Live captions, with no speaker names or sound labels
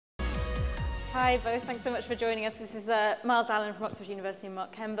Hi both, thanks so much for joining us. This is Myles from Oxford University and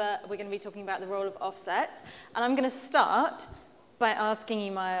Mark Kenber. We're going to be talking about the role of offsets. And I'm going to start by asking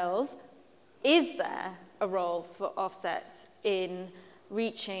you, Myles, is there a role for offsets in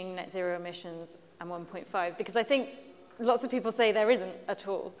reaching net zero emissions and 1.5? Because I think lots of people say there isn't at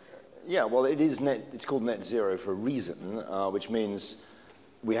all. Yeah, well, it's called net zero for a reason, which means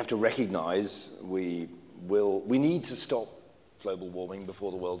we have to recognize we need to stop global warming before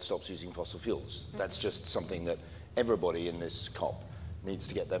the world stops using fossil fuels. That's just something that everybody in this COP needs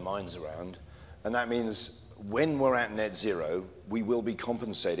to get their minds around. And that means when we're at net zero, we will be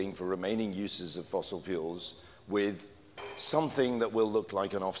compensating for remaining uses of fossil fuels with something that will look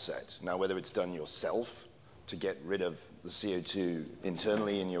like an offset. Now, whether it's done yourself to get rid of the CO2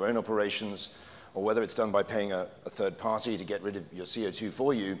 internally in your own operations, or whether it's done by paying a third party to get rid of your CO2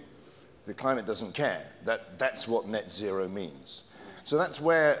 for you, the climate doesn't care. That's what net zero means. So that's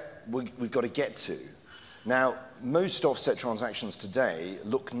where we've got to get to. Now, most offset transactions today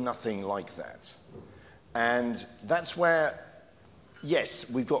look nothing like that. And that's where,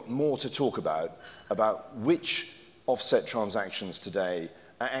 yes, we've got more to talk about which offset transactions today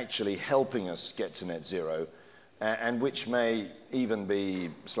are actually helping us get to net zero, and which may even be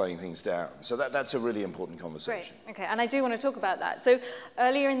slowing things down. So that's a really important conversation. Great, okay, and I do want to talk about that. So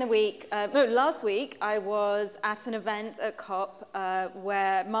earlier in the week, last week, I was at an event at COP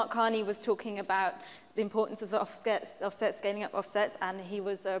where Mark Carney was talking about the importance of offsets, scaling up offsets, and he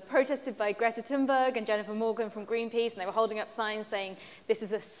was protested by Greta Thunberg and Jennifer Morgan from Greenpeace, and they were holding up signs saying this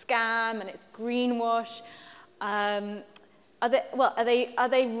is a scam and it's greenwash. Are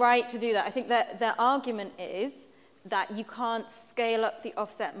they right to do that? I think that their argument is that you can't scale up the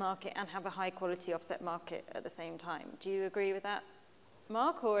offset market and have a high-quality offset market at the same time. Do you agree with that,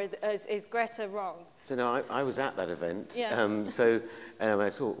 Mark, or is Greta wrong? So no, I was at that event, yeah. I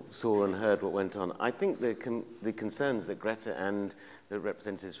saw and heard what went on. I think the concerns that Greta and the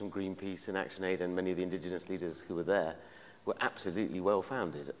representatives from Greenpeace and ActionAid and many of the indigenous leaders who were there were absolutely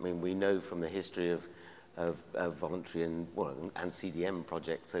well-founded. I mean, we know from the history of voluntary and CDM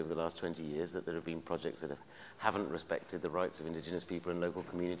projects over the last 20 years that there have been projects that haven't respected the rights of indigenous people and local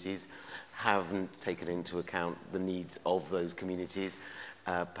communities, haven't taken into account the needs of those communities,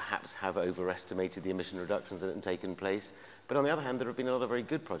 perhaps have overestimated the emission reductions that have taken place. But on the other hand, there have been a lot of very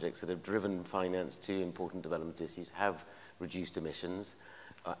good projects that have driven finance to important development issues, have reduced emissions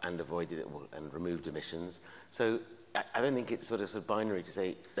and avoided and removed emissions. So I don't think it's sort of binary to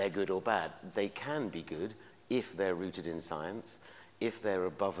say they're good or bad. They can be good if they're rooted in science, if they're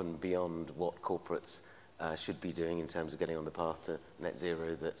above and beyond what corporates should be doing in terms of getting on the path to net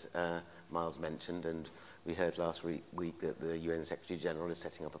zero that Myles mentioned. And we heard last week that the UN Secretary General is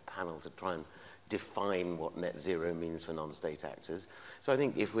setting up a panel to try and define what net zero means for non-state actors. So I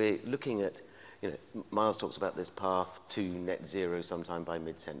think if we're looking at, Myles talks about this path to net zero sometime by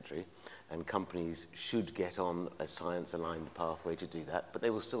mid-century, and companies should get on a science-aligned pathway to do that, but they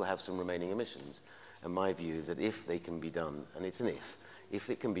will still have some remaining emissions. And my view is that if they can be done, and it's an if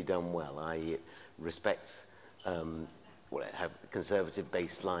it can be done well, i.e. it respects, have conservative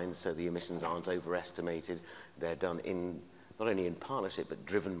baselines so the emissions aren't overestimated, they're done not only in partnership but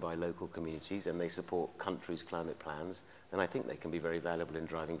driven by local communities, and they support countries' climate plans, then I think they can be very valuable in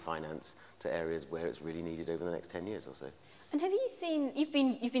driving finance to areas where it's really needed over the next 10 years or so. And have you seen, you've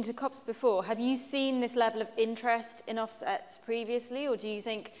been to COPs before, have you seen this level of interest in offsets previously, or do you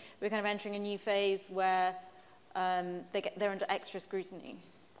think we're kind of entering a new phase where they're under extra scrutiny?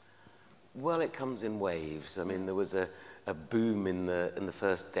 Well, it comes in waves. I mean, there was a boom in the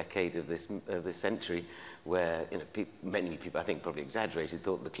first decade of this century where many people, I think probably exaggerated,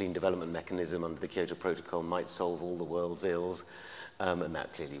 thought the clean development mechanism under the Kyoto Protocol might solve all the world's ills. And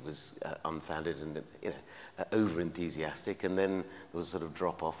that clearly was unfounded and over-enthusiastic. And then there was a sort of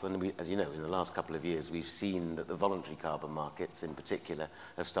drop-off. And as you know, in the last couple of years, we've seen that the voluntary carbon markets in particular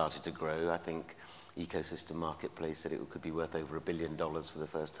have started to grow. I think Ecosystem Marketplace said it could be worth over $1 billion for the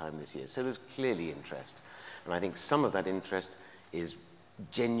first time this year. So there's clearly interest. And I think some of that interest is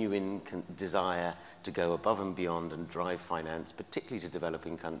genuine desire to go above and beyond and drive finance, particularly to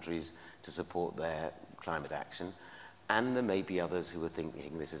developing countries, to support their climate action. And there may be others who are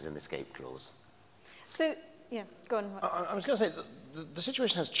thinking this is an escape clause. So, yeah, go on. I was going to say, the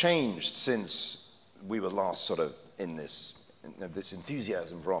situation has changed since we were last sort of in this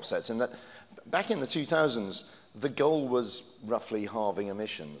enthusiasm for offsets. And that back in the 2000s, the goal was roughly halving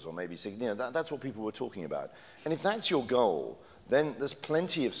emissions, or maybe, that's what people were talking about. And if that's your goal, then there's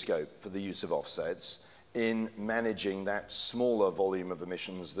plenty of scope for the use of offsets in managing that smaller volume of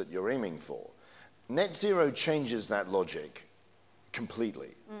emissions that you're aiming for. Net zero changes that logic completely.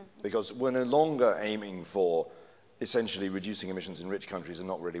 Because we're no longer aiming for essentially reducing emissions in rich countries and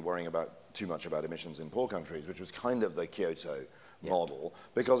not really worrying too much about emissions in poor countries, which was kind of the Kyoto model,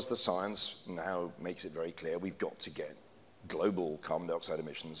 because the science now makes it very clear we've got to get global carbon dioxide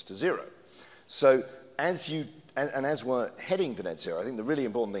emissions to zero. So as we're heading for net zero, I think the really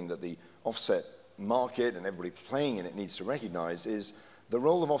important thing that the offset market and everybody playing in it needs to recognize is the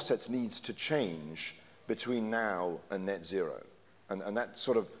role of offsets needs to change between now and net zero. And that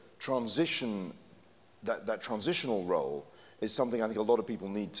sort of transition, that transitional role is something I think a lot of people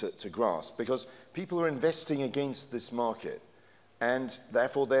need to grasp, because people are investing against this market, and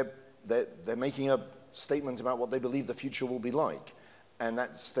therefore they're making a statement about what they believe the future will be like. And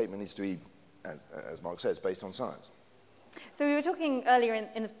that statement needs to be, as Mark says, based on science. So we were talking earlier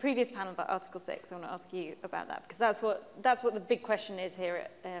in the previous panel about Article 6. I want to ask you about that, because that's what the big question is here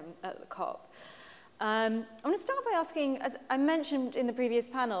at the COP. I want to start by asking, as I mentioned in the previous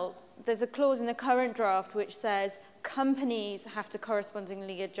panel, there's a clause in the current draft which says companies have to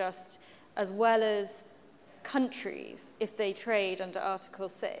correspondingly adjust, as well as countries, if they trade under Article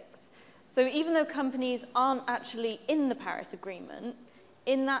 6. So even though companies aren't actually in the Paris Agreement,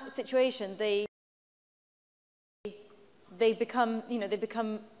 in that situation, they become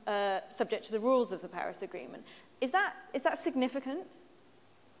subject to the rules of the Paris Agreement. Is that significant?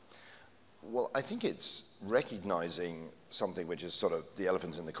 Well, I think it's recognizing something which is sort of the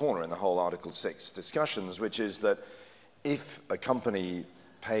elephant in the corner in the whole Article 6 discussions, which is that if a company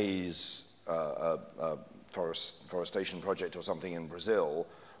pays a forestation project or something in Brazil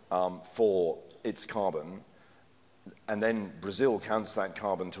for its carbon, and then Brazil counts that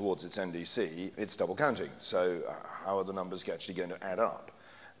carbon towards its NDC, it's double counting. So how are the numbers actually going to add up?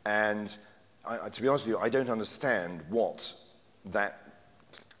 And to be honest with you, I don't understand what that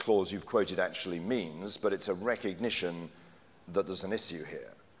clause you've quoted actually means, but it's a recognition that there's an issue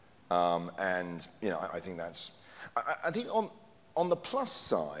here. And I think that's, I think on the plus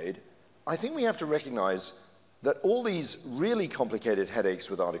side, I think we have to recognize that all these really complicated headaches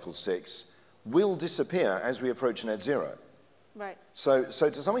with Article 6 will disappear as we approach net zero. Right. So to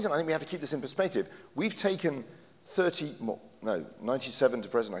some extent, I think we have to keep this in perspective. We've taken 97 to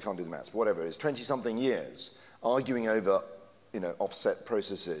present, I can't do the maths, but whatever it is, 20-something years arguing over offset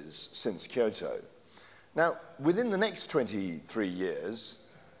processes since Kyoto. Now, within the next 23 years,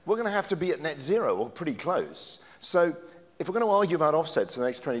 we're going to have to be at net zero or pretty close. So if we're going to argue about offsets for the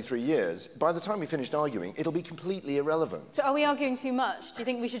next 23 years, by the time we finished arguing, it'll be completely irrelevant. So are we arguing too much? Do you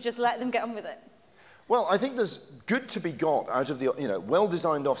think we should just let them get on with it? Well, I think there's good to be got out of the,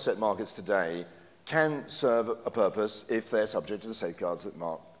 well-designed offset markets today can serve a purpose if they're subject to the safeguards that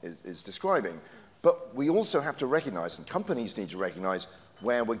Mark is describing. But we also have to recognize, and companies need to recognize,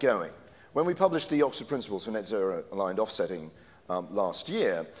 where we're going. When we published the Oxford Principles for Net Zero Aligned Offsetting last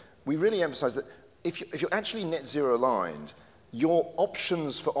year, we really emphasized that if you're actually net zero aligned, your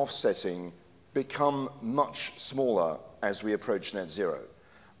options for offsetting become much smaller as we approach net zero.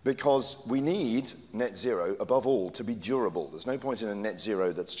 Because we need net zero, above all, to be durable. There's no point in a net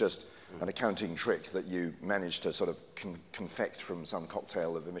zero that's just an accounting trick that you manage to sort of confect from some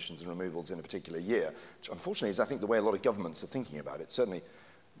cocktail of emissions and removals in a particular year, which unfortunately is, I think, the way a lot of governments are thinking about it. Certainly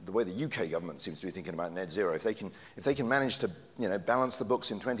the way the UK government seems to be thinking about net zero. If they can manage to balance the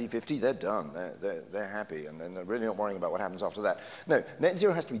books in 2050, they're done. They're happy, and they're really not worrying about what happens after that. No, net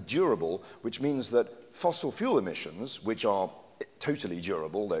zero has to be durable, which means that fossil fuel emissions, which are totally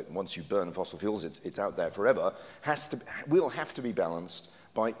durable, that once you burn fossil fuels, it's out there forever, will have to be balanced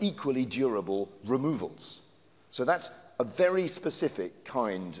by equally durable removals. So that's a very specific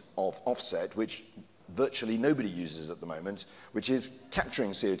kind of offset, which virtually nobody uses at the moment, which is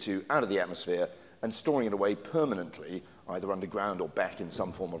capturing CO2 out of the atmosphere and storing it away permanently, either underground or back in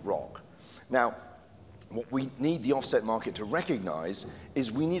some form of rock. Now, what we need the offset market to recognize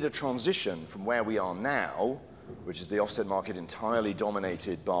is we need a transition from where we are now, which is the offset market entirely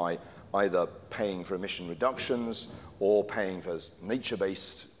dominated by either paying for emission reductions or paying for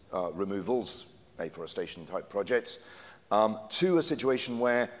nature-based removals, afforestation-type projects, to a situation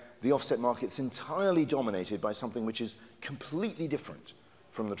where the offset market's entirely dominated by something which is completely different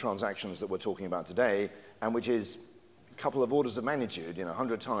from the transactions that we're talking about today, and which is a couple of orders of magnitude,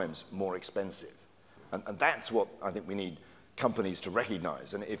 100 times more expensive. And that's what I think we need companies to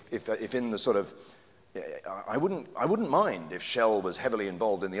recognize. And if in the sort of, I wouldn't mind if Shell was heavily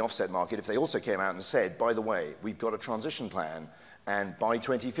involved in the offset market if they also came out and said, by the way, we've got a transition plan, and by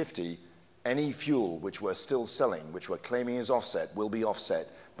 2050, any fuel which we're still selling, which we're claiming is offset, will be offset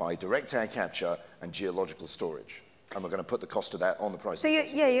by direct air capture and geological storage. And we're going to put the cost of that on the price. So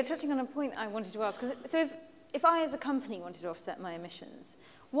you're touching on a point I wanted to ask. So if I as a company wanted to offset my emissions,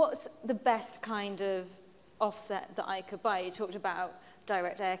 what's the best kind of offset that I could buy? You talked about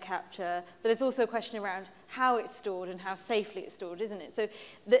direct air capture, but there's also a question around how it's stored and how safely it's stored, isn't it? So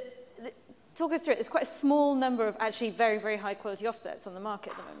talk us through it. There's quite a small number of actually very, very high quality offsets on the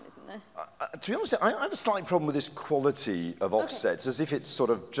market at the moment, isn't there? To be honest, I have a slight problem with this quality of offsets, as if it's sort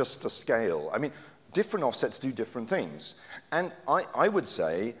of just a scale. I mean, different offsets do different things. And I would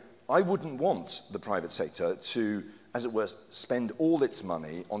say I wouldn't want the private sector to, as it were, spend all its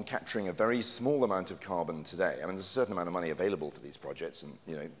money on capturing a very small amount of carbon today. I mean, there's a certain amount of money available for these projects, and,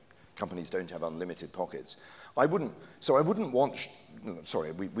 you know, companies don't have unlimited pockets. I wouldn't want,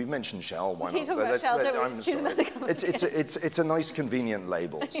 sorry, we've mentioned Shell, why not? About Shell, I'm sorry. It's a nice, convenient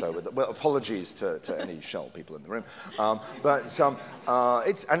label, so, well, apologies to any Shell people in the room. And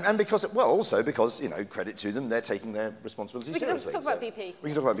because, well, also because, you know, credit to them, they're taking their responsibility seriously. We can talk about BP.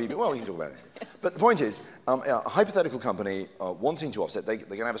 We can talk about BP, well, we can talk about it. But the point is, a hypothetical company wanting to offset, they're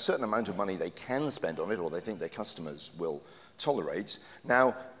going to have a certain amount of money they can spend on it, or they think their customers will tolerate.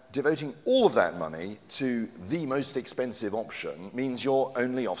 Now, devoting all of that money to the most expensive option means you're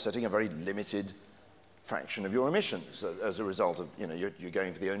only offsetting a very limited fraction of your emissions as a result of, you know, you're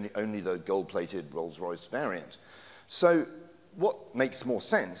going for the only the gold-plated Rolls-Royce variant. So what makes more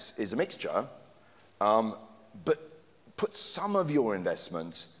sense is a mixture, but put some of your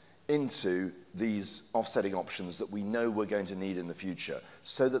investment into these offsetting options that we know we're going to need in the future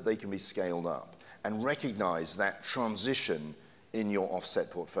so that they can be scaled up, and recognize that transition in your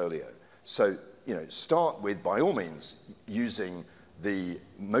offset portfolio. So, you know, start with, by all means, using the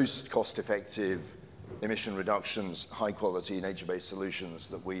most cost-effective emission reductions, high-quality, nature-based solutions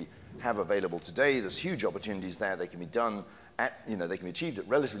that we have available today. There's huge opportunities there. They can be done at, you know, they can be achieved at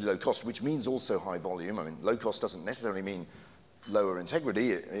relatively low cost, which means also high volume. I mean, low cost doesn't necessarily mean lower integrity.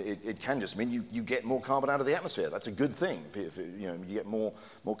 It can just mean you get more carbon out of the atmosphere. That's a good thing. You know, you get more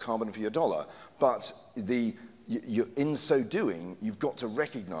carbon for your dollar. But in so doing, you've got to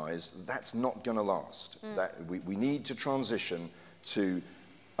recognize that's not going to last. That we need to transition to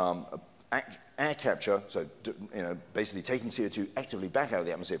air capture, so, you know, basically taking CO2 actively back out of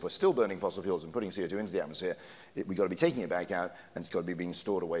the atmosphere. If we're still burning fossil fuels and putting CO2 into the atmosphere, we've got to be taking it back out, and it's got to be being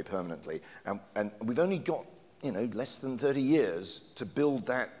stored away permanently. And we've only got, you know, less than 30 years to build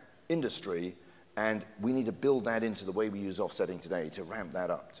that industry, and we need to build that into the way we use offsetting today to ramp that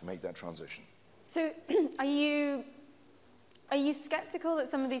up, to make that transition. So are you skeptical that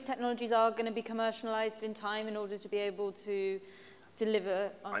some of these technologies are going to be commercialized in time in order to be able to deliver?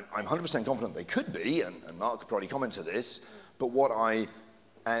 I'm 100% confident they could be, and Mark could probably comment to this, but what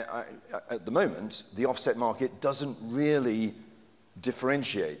at the moment, the offset market doesn't really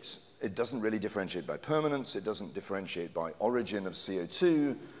differentiate. It doesn't really differentiate by permanence. It doesn't differentiate by origin of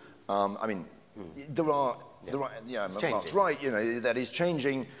CO2. I mean, Mark's right, you know, that is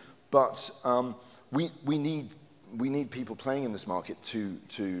changing. But we need people playing in this market to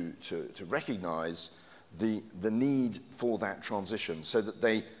recognize the need for that transition, so that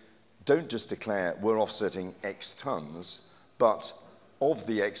they don't just declare we're offsetting X tons, but of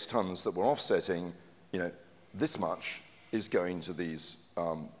the X tons that we're offsetting, you know, this much is going to these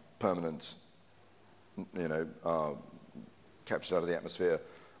permanent, you know, captured out of the atmosphere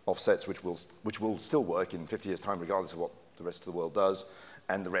offsets, which will still work in 50 years' time, regardless of what the rest of the world does.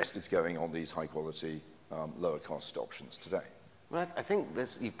 And the rest is going on these high-quality, lower-cost options today. Well, I think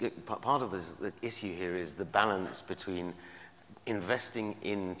part of the issue here is the balance between investing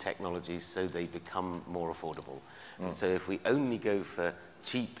in technologies so they become more affordable. And so if we only go for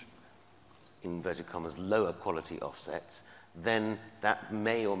cheap, inverted commas, lower-quality offsets, then that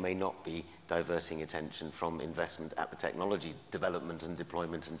may or may not be diverting attention from investment at the technology development and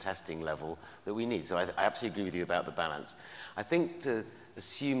deployment and testing level that we need. So I absolutely agree with you about the balance. I think to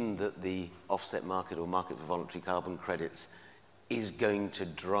assume that the offset market or market for voluntary carbon credits is going to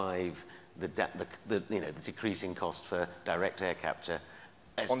drive the decreasing cost for direct air capture,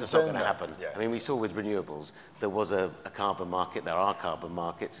 it's just not going to happen. Yeah. I mean, we saw with renewables, there was a carbon market, there are carbon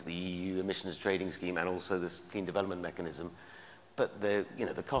markets, the EU emissions trading scheme, and also the clean development mechanism. But the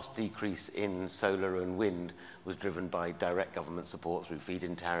cost decrease in solar and wind was driven by direct government support through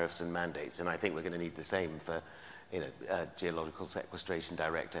feed-in tariffs and mandates. And I think we're going to need the same for geological sequestration,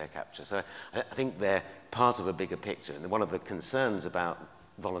 direct air capture. So I think they're part of a bigger picture. And one of the concerns about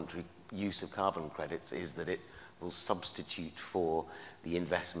voluntary use of carbon credits is that it will substitute for the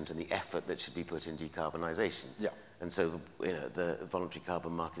investment and the effort that should be put in decarbonisation. Yeah. And so, you know, the Voluntary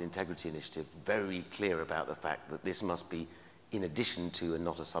Carbon Market Integrity Initiative, very clear about the fact that this must be in addition to and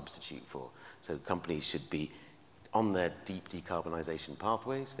not a substitute for. So companies should be on their deep decarbonisation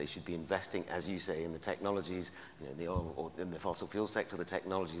pathways. They should be investing, as you say, in the technologies, in the oil or in the fossil fuel sector, the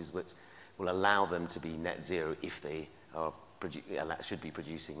technologies which will allow them to be net zero if they are should be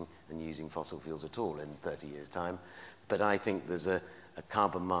producing and using fossil fuels at all in 30 years' time. But I think there's a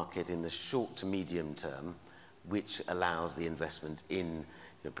carbon market in the short to medium term which allows the investment in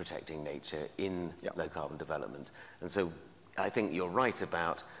protecting nature, in low carbon development. And so I think you're right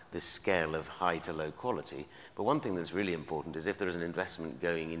about this scale of high to low quality. But one thing that's really important is if there is an investment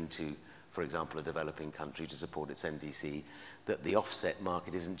going into, for example, a developing country to support its NDC, that the offset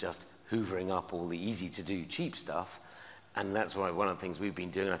market isn't just hoovering up all the easy to do cheap stuff. And that's why one of the things we've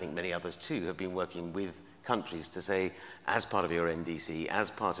been doing, I think many others too, have been working with countries to say, as part of your NDC,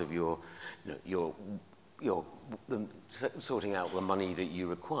 as part of your sorting out the money that you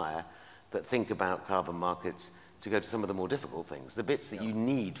require, that think about carbon markets to go to some of the more difficult things, the bits that you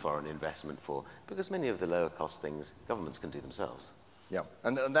need foreign investment for, because many of the lower cost things governments can do themselves. Yeah,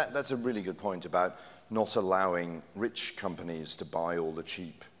 and that's a really good point about not allowing rich companies to buy all the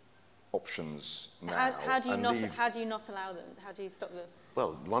cheap options now. How do you not allow them? How do you stop them?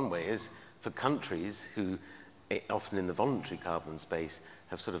 Well, one way is for countries who, often in the voluntary carbon space,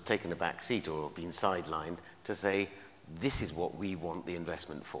 have sort of taken a back seat or been sidelined to say, this is what we want the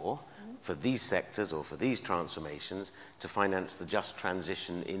investment for these sectors or for these transformations, to finance the just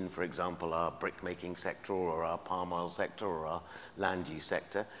transition in, for example, our brick-making sector or our palm oil sector or our land use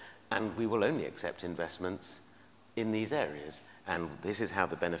sector, and we will only accept investments in these areas. And this is how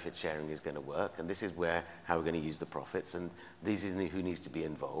the benefit sharing is going to work, and this is how we're going to use the profits, and this is who needs to be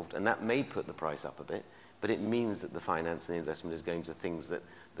involved. And that may put the price up a bit, but it means that the finance and the investment is going to things that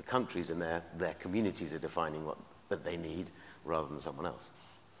the countries and their communities are defining that they need, rather than someone else.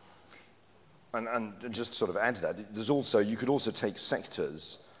 And just to sort of add to that, there's also, you could also take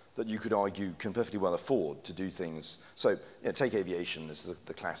sectors that you could argue can perfectly well afford to do things. So take aviation as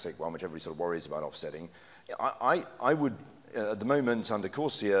the classic one, which everybody sort of worries about offsetting. I would, at the moment under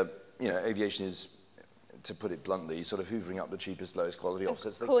Corsia, aviation is, to put it bluntly, sort of hoovering up the cheapest, lowest quality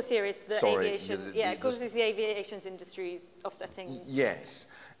offsets. Corsia is the aviation, Corsia is the aviation industry's offsetting. Yes,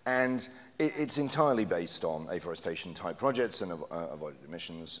 and it's entirely based on afforestation type projects and avoided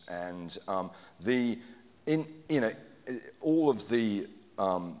emissions, and all of the,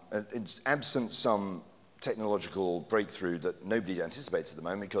 it's absent some technological breakthrough that nobody anticipates at the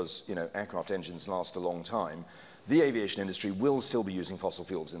moment, because aircraft engines last a long time. The aviation industry will still be using fossil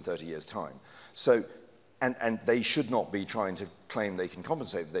fuels in 30 years' time. So, and they should not be trying to claim they can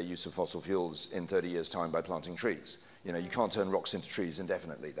compensate for their use of fossil fuels in 30 years' time by planting trees. You can't turn rocks into trees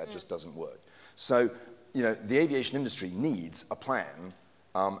indefinitely. That just doesn't work. So, the aviation industry needs a plan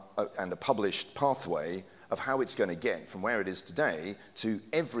and a published pathway of how it's going to get from where it is today to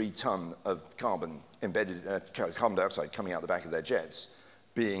every ton of carbon dioxide coming out the back of their jets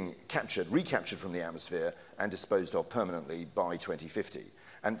being recaptured from the atmosphere and disposed of permanently by 2050.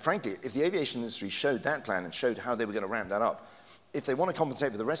 And frankly, if the aviation industry showed that plan and showed how they were going to ramp that up, if they want to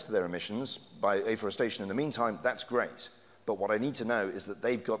compensate for the rest of their emissions by afforestation in the meantime, that's great. But what I need to know is that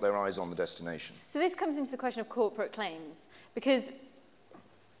they've got their eyes on the destination. So this comes into the question of corporate claims, because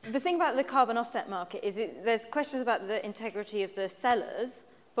the thing about the carbon offset market is there's questions about the integrity of the sellers,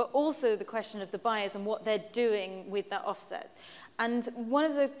 but also the question of the buyers and what they're doing with that offset. And one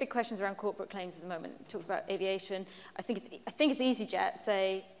of the big questions around corporate claims at the moment, we talked about aviation, I think it's EasyJet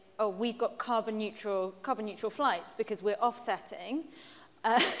say, oh, we've got carbon neutral flights because we're offsetting.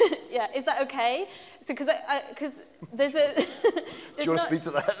 Yeah, is that okay? So, because there's a... Do you want to speak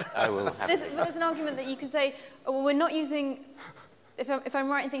to that? I will. There's an argument that you could say, oh, well, we're not using... If I'm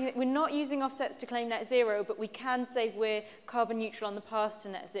right in thinking that we're not using offsets to claim net zero, but we can say we're carbon neutral on the path to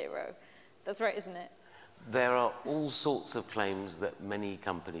net zero. That's right, isn't it? There are all sorts of claims that many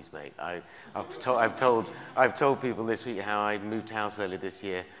companies make. I've told people this week how I moved house earlier this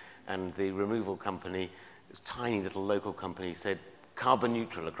year, and the removal company, this tiny little local company, said carbon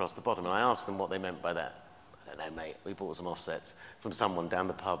neutral across the bottom. And I asked them what they meant by that. I don't know, mate. We bought some offsets from someone down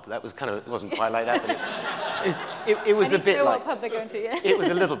the pub. That was kind of, it wasn't quite like that, but it was a bit like... what pub they're going to, yeah. It was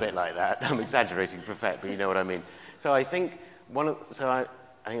a little bit like that. I'm exaggerating for effect, but you know what I mean. So I think I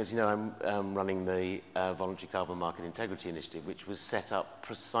think, as you know, I'm running the Voluntary Carbon Market Integrity Initiative, which was set up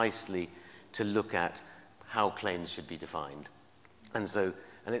precisely to look at how claims should be defined. And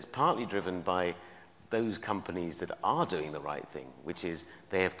it's partly driven by those companies that are doing the right thing, which is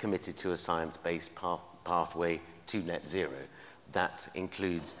they have committed to a science-based pathway to net zero. That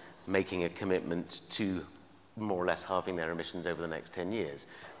includes making a commitment to more or less halving their emissions over the next 10 years,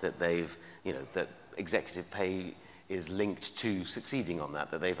 that they've, that executive pay is linked to succeeding on that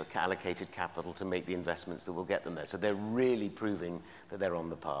they've allocated capital to make the investments that will get them there. So they're really proving that they're on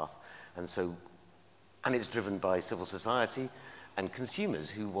the path. And it's driven by civil society and consumers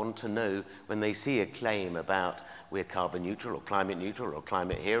who want to know when they see a claim about we're carbon neutral or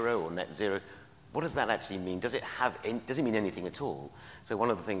climate hero or net zero, what does that actually mean? Does it mean anything at all? So one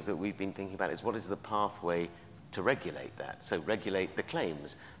of the things that we've been thinking about is what is the pathway to regulate that? So regulate the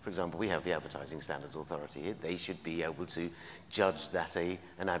claims. For example, we have the Advertising Standards Authority here. They should be able to judge that an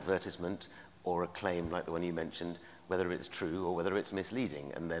advertisement or a claim like the one you mentioned, whether it's true or whether it's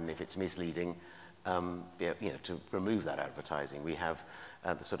misleading. And then if it's misleading, to remove that advertising. We have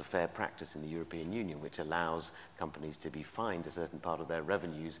the sort of fair practice in the European Union, which allows companies to be fined a certain part of their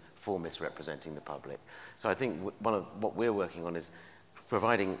revenues for misrepresenting the public. So I think one of what we're working on is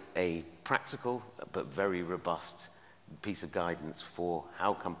providing a practical but very robust piece of guidance for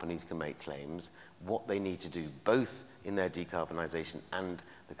how companies can make claims, what they need to do, both in their decarbonisation and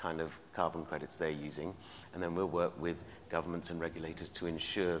the kind of carbon credits they're using. And then we'll work with governments and regulators to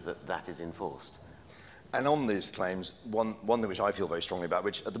ensure that that is enforced. And on these claims, one thing which I feel very strongly about,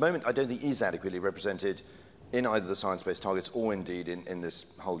 which at the moment I don't think is adequately represented in either the science-based targets or indeed in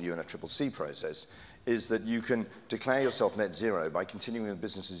this whole UNFCCC process, is that you can declare yourself net zero by continuing with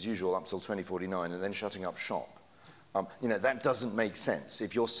business as usual up till 2049 and then shutting up shop. That doesn't make sense.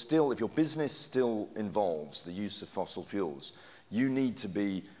 If your business still involves the use of fossil fuels, you need to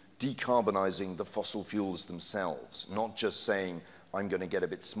be decarbonising the fossil fuels themselves, not just saying, I'm going to get a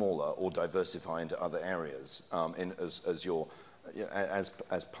bit smaller or diversify into other areas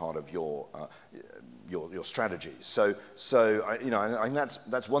as part of your strategy. So I think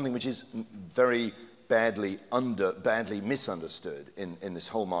that's one thing which is very badly misunderstood in this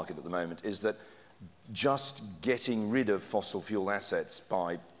whole market at the moment, is that just getting rid of fossil fuel assets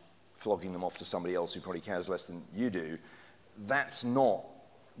by flogging them off to somebody else who probably cares less than you do, that's not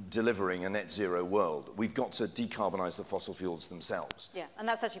delivering a net zero world. We've got to decarbonise the fossil fuels themselves. Yeah, and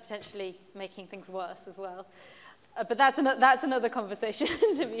that's actually potentially making things worse as well. But that's another conversation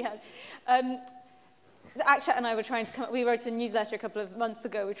to be had. Akshat and I were trying to we wrote a newsletter a couple of months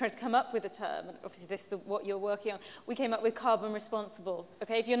ago. We tried to come up with a term, and obviously this is what you're working on. We came up with carbon responsible.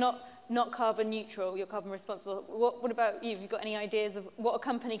 Okay, if you're not carbon neutral, you're carbon responsible. What about you? Have you got any ideas of what a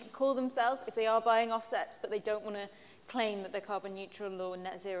company could call themselves if they are buying offsets, but they don't want to claim that they're carbon neutral or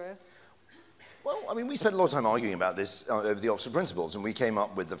net zero? Well, I mean, we spent a lot of time arguing about this over the Oxford Principles, and we came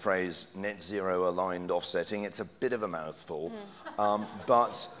up with the phrase net zero aligned offsetting. It's a bit of a mouthful,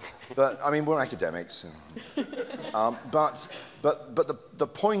 but I mean, we're academics. But the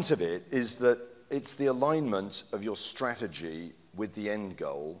point of it is that it's the alignment of your strategy with the end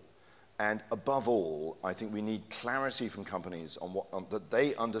goal, and above all, I think we need clarity from companies on that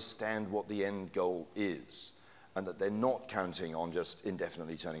they understand what the end goal is, and that they're not counting on just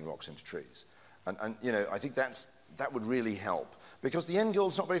indefinitely turning rocks into trees. And I think that would really help, because the end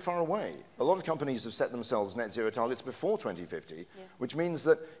goal's not very far away. A lot of companies have set themselves net zero targets before 2050, which means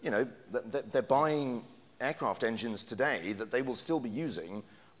that that they're buying aircraft engines today that they will still be using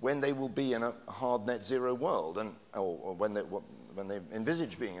when they will be in a hard net zero world, or when they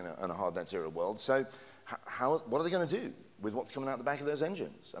envisage being in a hard net zero world. So what are they going to do with what's coming out the back of those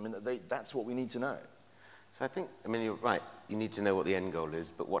engines? I mean, that's what we need to know. So I mean, you're right. You need to know what the end goal is,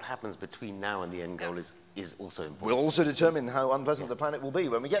 but what happens between now and the end goal is also important. We'll also determine how unpleasant the planet will be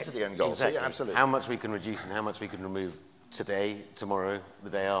when we get to the end goal. Exactly. So, yeah, absolutely. How much we can reduce and how much we can remove today, tomorrow, the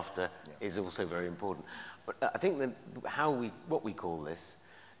day after is also very important. But I think that what we call this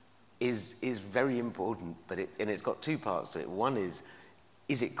is very important, but it's got two parts to it. One is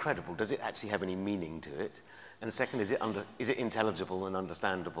it credible? Does it actually have any meaning to it? And second, is it intelligible and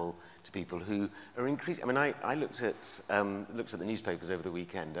understandable to people who are increasing? I mean, I looked at the newspapers over the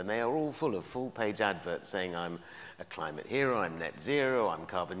weekend, and they are all full of full-page adverts saying I'm a climate hero, I'm net zero, I'm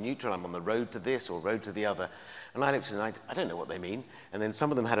carbon neutral, I'm on the road to this or road to the other. And I looked and I don't know what they mean. And then some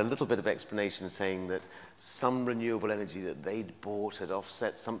of them had a little bit of explanation saying that some renewable energy that they'd bought had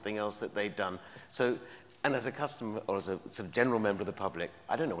offset something else that they'd done. And as a customer or as a sort of general member of the public,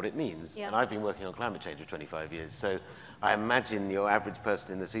 I don't know what it means. Yeah. And I've been working on climate change for 25 years. So I imagine your average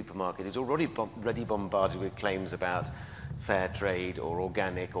person in the supermarket is already bombarded with claims about fair trade or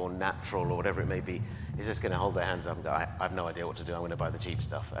organic or natural or whatever it may be, is just going to hold their hands up and go, I have no idea what to do. I'm going to buy the cheap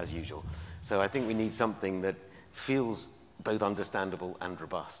stuff, as usual. So I think we need something that feels both understandable and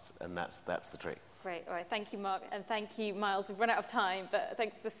robust, and that's the trick. Great. All right. Thank you, Mark. And thank you, Myles. We've run out of time, but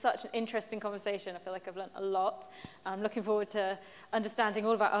thanks for such an interesting conversation. I feel like I've learned a lot. I'm looking forward to understanding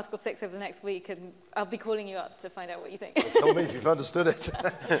all about Article 6 over the next week, and I'll be calling you up to find out what you think. Tell me if you've understood it.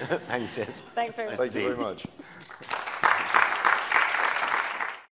 Thanks, Jess. Thanks very much. Thank you very much.